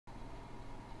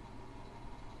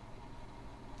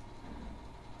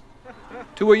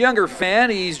To a younger fan,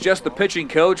 he's just the pitching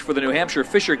coach for the New Hampshire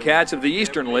Fisher Cats of the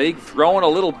Eastern League, throwing a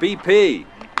little BP.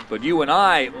 But you and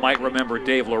I might remember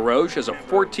Dave LaROCHE as a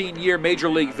 14-year Major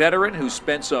League veteran who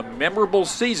spent some memorable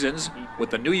seasons with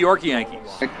the New York Yankees.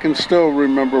 I can still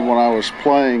remember when I was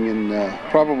playing and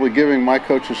probably giving my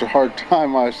coaches a hard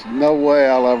time. I said, no way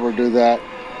I'll ever do that.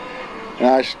 And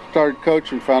I started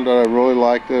coaching, found out I really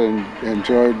liked it and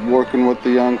enjoyed working with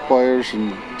the young players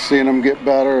and seeing them get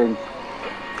better. And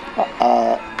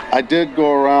I did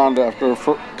go around after a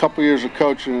couple years of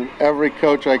coaching, and every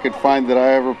coach I could find that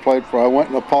I ever played for, I went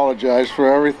and apologized for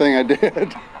everything I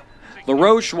did.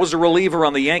 LaROCHE was a reliever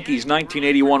on the Yankees'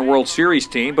 1981 World Series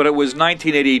team, but it was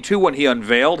 1982 when he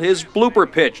unveiled his blooper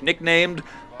pitch, nicknamed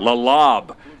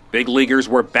LOB. Big leaguers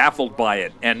were baffled by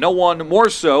it, and no one more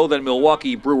so than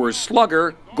Milwaukee Brewers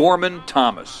slugger Gorman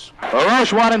Thomas.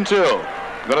 LaROCHE 1-2.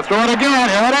 Going to throw it again.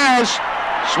 Here it is.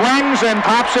 Swings and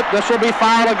pops it. This will be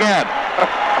foul again.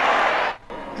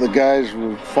 The guys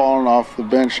were falling off the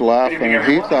bench laughing,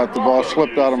 and he thought the ball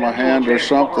slipped out of my hand or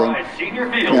something.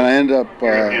 And I ended up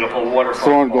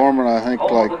throwing Gorman, I think,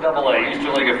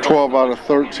 like 12 out of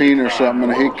 13 or something,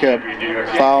 and he kept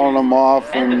fouling them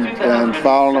off and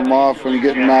fouling them off and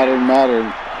getting madder and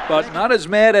madder. But not as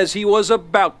mad as he was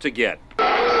about to get.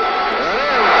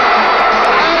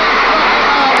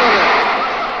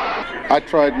 I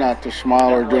tried not to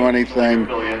smile or do anything,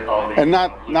 and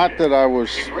not that I was,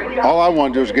 all I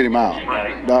wanted to do was get him out.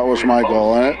 That was my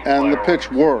goal, and the pitch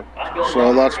worked,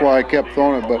 so that's why I kept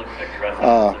throwing it, but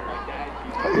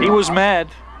he was mad.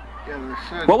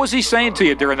 What was he saying to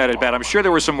you during that at-bat? I'm sure there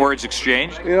were some words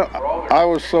exchanged. You know, I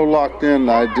was so locked in,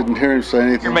 I didn't hear him say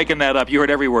anything. You're making that up. You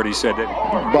heard every word he said, didn't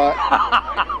you? But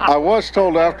I was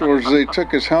told afterwards that he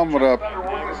took his helmet up,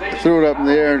 threw it up in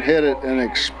the air and hit it, and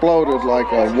exploded like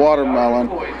a watermelon.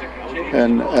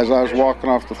 And as I was walking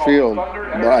off the field,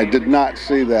 but I did not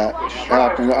see that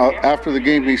happen. After the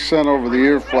game, he sent over the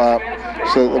ear flap,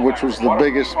 which was the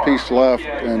biggest piece left,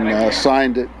 and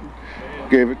signed it,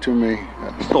 gave it to me.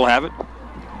 Still have it?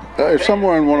 It's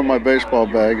somewhere in one of my baseball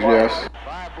bags, yes.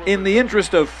 In the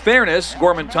interest of fairness,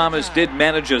 Gorman Thomas did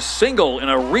manage a single in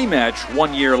a rematch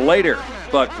 1 year later.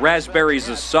 But raspberries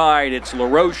aside, it's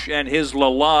LaROCHE and his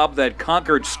LOB that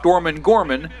conquered Storm and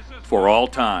Gorman for all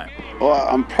time. Well,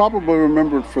 I'm probably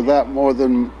remembered for that more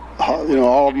than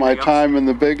all of my time in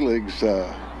the big leagues,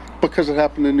 because it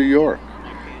happened in New York.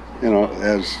 You know,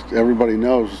 as everybody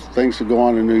knows, things that go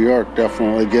on in New York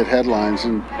definitely get headlines,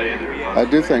 and I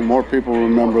do think more people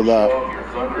remember that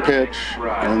pitch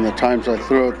and the times I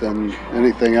threw it than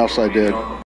anything else I did.